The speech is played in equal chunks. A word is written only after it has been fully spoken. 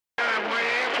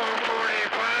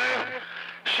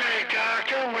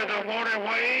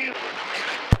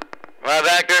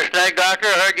back there, Snake Doctor.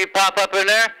 I heard you pop up in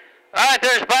there. All right,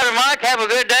 there's Spider Mike. Have a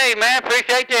good day, man.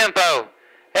 Appreciate the info.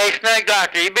 Hey, Snake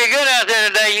Doctor, you be good out there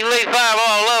today. You leave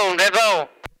Fireball alone. That's all.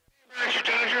 Mr.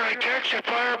 Doctor, I texted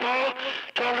Fireball,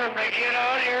 told him to get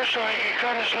out here so I can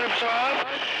cut his lips off.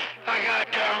 I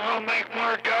got, we'll make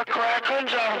more duck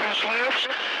cracklings out of his lips.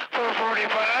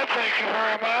 445, thank you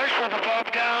very much for the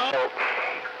bump down.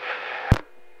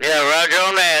 Yeah, roger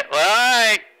on that. Well,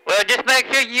 all right. Well, just make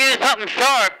sure you use something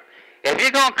sharp. If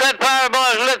you're going to cut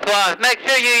Fireball's lips off, make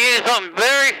sure you use something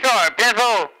very sharp.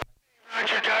 10-4.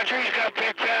 Roger, Doctor, he's got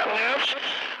big fat lips.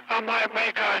 I might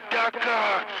make a duck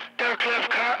lip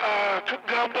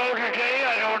gumbo today,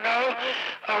 I don't know.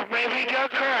 Or maybe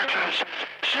duck cracklings.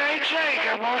 Snake,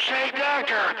 I'm more Snake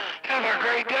Doctor. Have a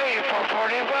great day,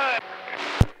 445.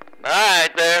 All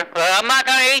right, there. Well, I'm not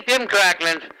going to eat them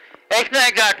cracklings. Hey,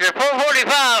 Snake Doctor,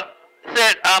 445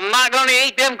 said I'm not going to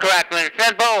eat them cracklings.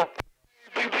 10-4.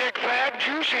 Big, fat,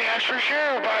 juicy, that's for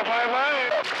sure. Bye.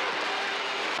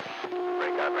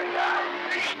 Break up.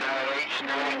 H9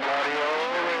 audio.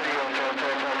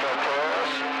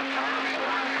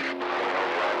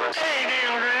 Hey,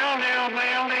 Neil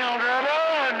Dribble,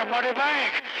 and the Muddy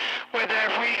Bank. With that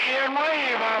weekend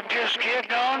wave, I'm just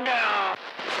getting on down.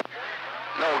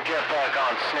 No get back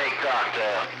on Snake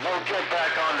Doctor. No get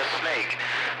back on the Snake.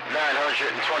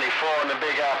 924 in the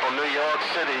Big Apple, New York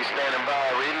City, standing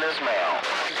by reading his mail.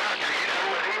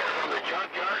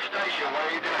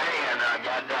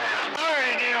 All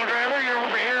right, Neil Driver, you're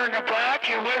over here in the black.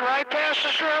 You went right past the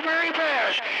strawberry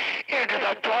patch. Into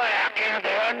the black, into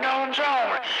the unknown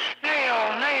zone.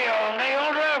 Neil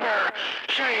Driver.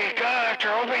 See, Doctor,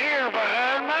 over here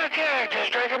behind my cactus,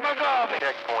 drinking my coffee.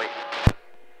 Checkpoint.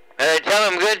 Hey,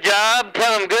 tell him good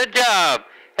job.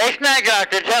 Hey, Snake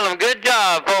Doctor, tell him good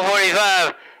job,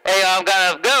 445. Hey, I've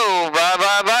got to go.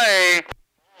 Bye.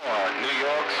 New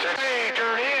York City. Hey,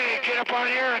 Dirty, get up on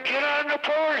here and get on the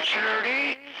porch,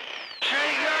 Dirty.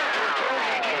 Snake Doctor,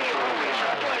 Dirty, always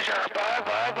a pleasure. Bye.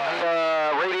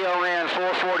 Radio man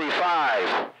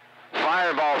 445.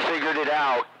 Fireball figured it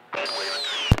out.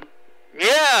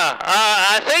 Yeah,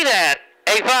 I see that.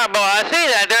 Hey, Fireball, I see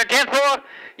that. There, 10-4.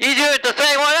 You do it the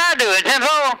same way I do it,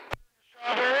 10-4.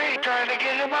 Strawberry, trying to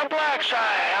get to my black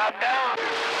side. I'm down.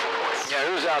 Yeah,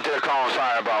 who's out there calling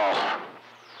Fireball?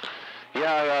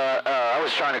 Yeah, I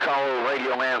was trying to call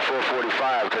Radio Man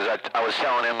 445 because I was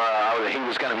telling him he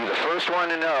was going to be the first one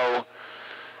to know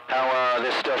how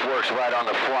this stuff works right on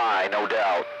the fly, no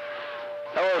doubt.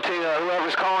 Hello to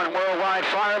whoever's calling Worldwide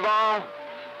Fireball.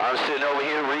 I'm sitting over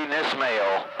here reading this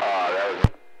mail.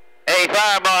 Hey,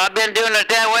 Fireball, I've been doing it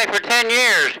that way for 10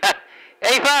 years.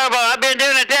 Hey, Fireball, I've been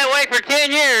doing it that way for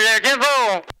 10 years. There,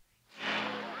 10-4.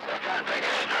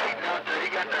 He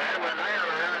got the hammer there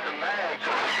around the bag,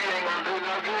 so he ain't gonna do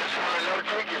no good for no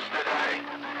tickets today.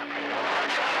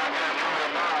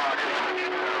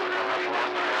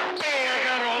 Hey, I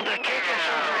got all the tickets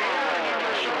over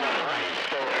here.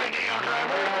 Neil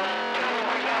Driver, tell him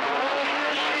I got all of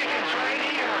his tickets right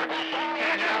here.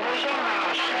 In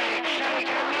Arizona, Snake,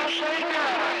 I'm no Snake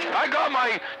Doctor. I got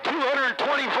my 220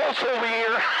 volts over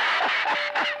here.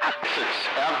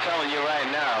 I'm telling you right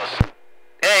now.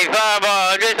 Hey,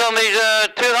 Fireball, just on these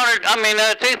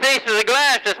 2 pieces of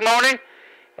glass this morning.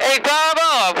 Hey,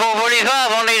 Fireball,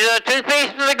 445 on these 2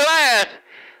 pieces of glass.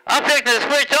 I'm fixing to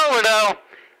switch over, though.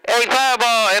 Hey,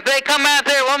 Fireball, if they come out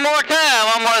there one more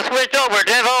time, I'm going to switch over,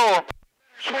 10-4.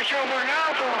 Switch over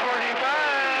now,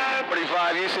 445.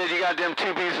 45, you said you got them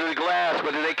 2 pieces of glass,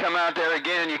 but if they come out there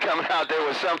again, you coming out there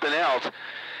with something else.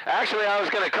 Actually, I was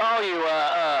going to call you.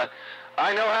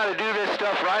 I know how to do this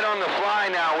stuff right on the fly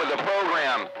now with the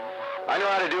program. I know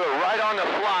how to do it right on the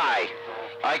fly.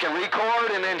 I can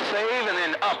record and then save and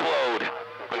then upload.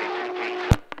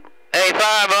 Hey,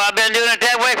 Fireball, I've been doing it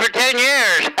that way for 10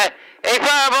 years. Hey,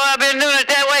 Fireball, I've been doing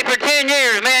it that way for 10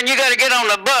 years. Man, you got to get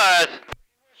on the bus.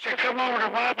 To come over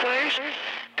to my place,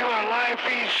 do a live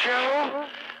feed show.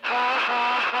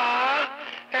 Ha.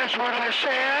 That's what I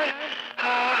said.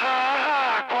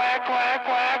 Ha. Quack. Quack.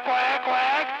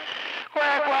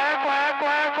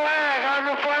 I'm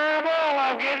the Fireball.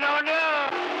 I'm getting on down.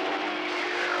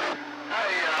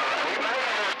 Hey, you might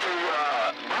have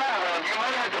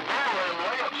to borrow them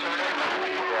layups, sir.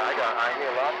 Yeah, I hear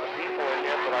lots of people in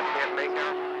here, but I can't make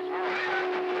out.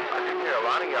 I can hear a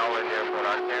lot of y'all in here, but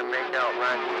I can't make out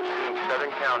right.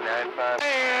 Southern Count 95.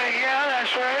 Hey, yeah,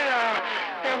 that's right.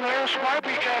 Them lips might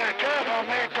be kind of tough. I'll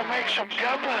make some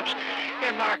gumbots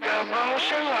in my gumbo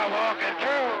suit I'm walking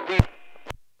through.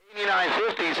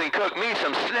 8950s and cook me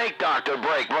some Snake Doctor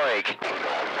break.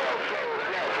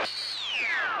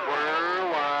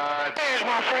 There's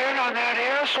my friend on that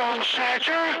here, Soul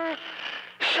Snatcher.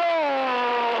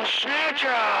 Soul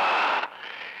Snatcher.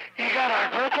 You got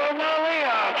a grip on my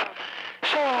layup.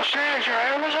 Soul Snatcher,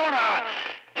 Arizona.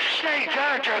 Snake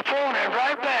Doctor throwing it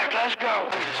right back. Let's go.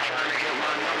 I'm just trying to get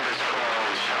my numbers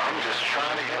called. I'm just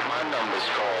trying to get my numbers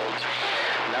called.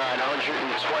 924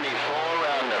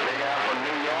 around the Big Apple,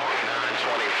 New York.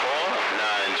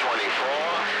 924,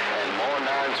 924, and more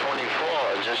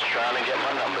 924. Just trying to get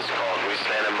my numbers called. We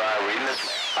standing by reading this.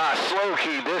 Slow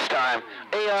key this time.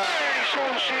 Hey, Hey,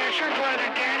 Soul Snatcher, Brother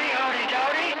Danny, howdy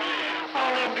dowdy.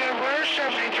 All them good words,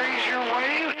 73's your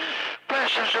wave.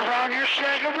 Blessings around your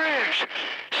stack of bricks.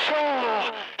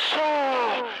 Soul,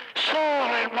 soul, soul,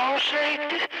 and most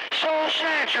Soul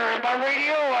Snatcher in my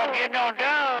radio. I'm getting on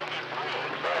down.